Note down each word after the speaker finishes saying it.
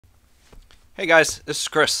Hey guys, this is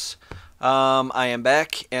Chris. I am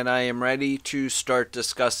back and I am ready to start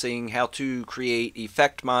discussing how to create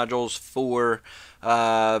effect modules for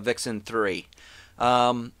Vixen 3.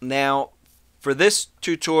 Now, for this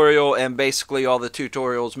tutorial and basically all the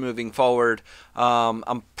tutorials moving forward,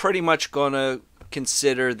 I'm pretty much going to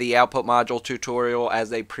consider the output module tutorial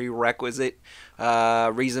as a prerequisite.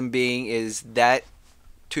 Reason being is that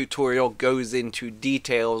tutorial goes into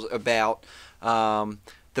details about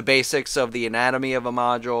the basics of the anatomy of a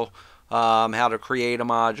module, how to create a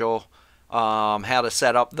module, how to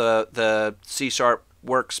set up the C#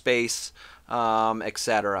 workspace,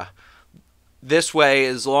 etc. This way,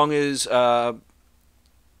 as long as I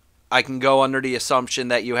can go under the assumption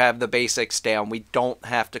that you have the basics down, we don't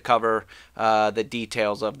have to cover the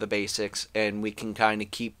details of the basics, and we can kind of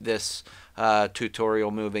keep this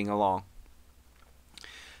tutorial moving along.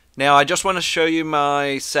 Now, I just want to show you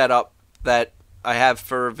my setup that I have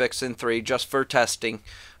for Vixen 3 just for testing.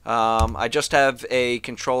 I just have a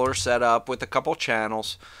controller set up with a couple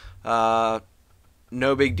channels. No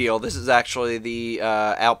big deal. This is actually the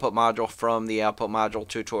output module from the output module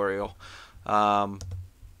tutorial. And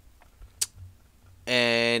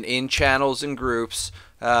in channels and groups,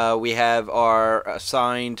 we have our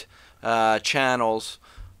assigned channels.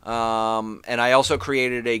 And I also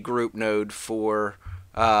created a group node for,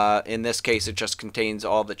 in this case, it just contains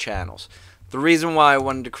all the channels. The reason why I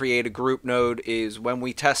wanted to create a group node is when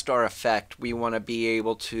we test our effect, we want to be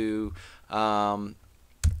able to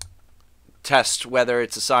test whether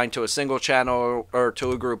it's assigned to a single channel or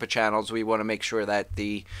to a group of channels. We want to make sure that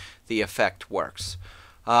the effect works.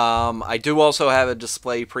 I do also have a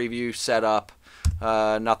display preview set up.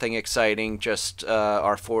 Nothing exciting, just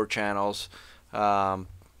our 4 channels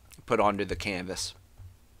put onto the canvas.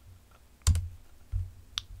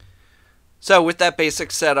 So with that basic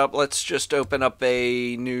setup, let's just open up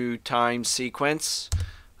a new time sequence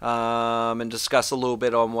and discuss a little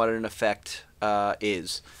bit on what an effect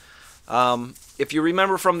is. If you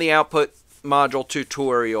remember from the output module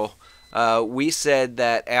tutorial, we said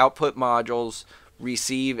that output modules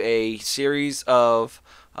receive a series of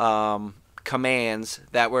commands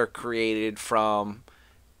that were created from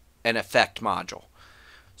an effect module.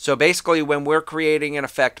 So basically, when we're creating an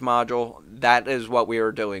effect module, that is what we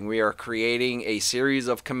are doing. We are creating a series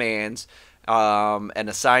of commands and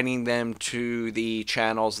assigning them to the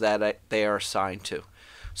channels that they are assigned to.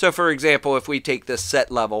 So for example, if we take this set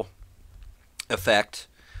level effect,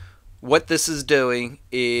 what this is doing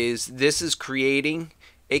is this is creating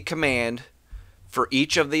a command for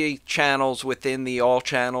each of the channels within the all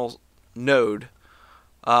channels node.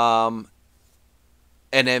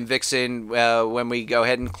 And then Vixen, when we go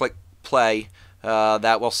ahead and click play,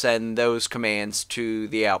 that will send those commands to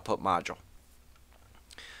the output module.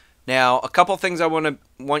 Now, a couple things I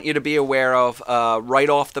want you to be aware of right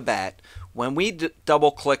off the bat. When we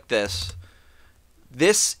double click this,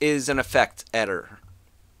 this is an effect editor.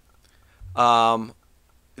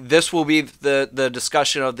 This will be the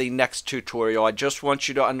discussion of the next tutorial. I just want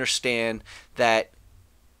you to understand that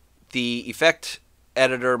the effect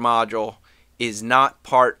editor module is not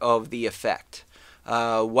part of the effect.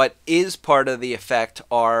 What is part of the effect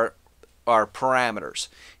are parameters.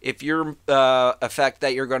 If your effect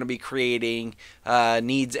that you're going to be creating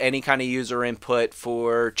needs any kind of user input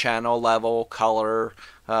for channel level, color,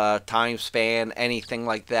 time span, anything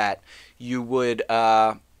like that, you would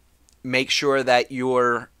make sure that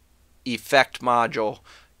your effect module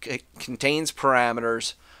contains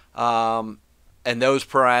parameters, and those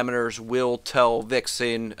parameters will tell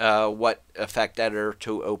Vixen what effect editor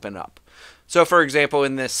to open up. So for example,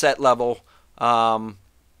 in this set level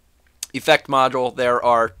effect module, there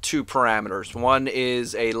are 2 parameters. One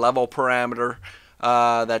is a level parameter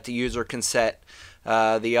that the user can set.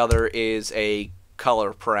 The other is a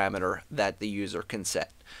color parameter that the user can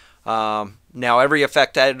set. Now every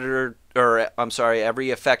effect editor, or I'm sorry, every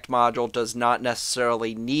effect module does not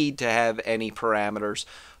necessarily need to have any parameters.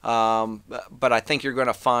 But I think you're going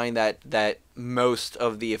to find that most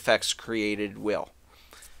of the effects created will.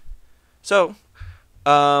 So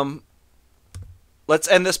let's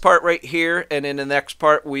end this part right here, and in the next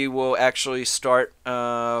part we will actually start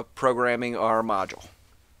programming our module.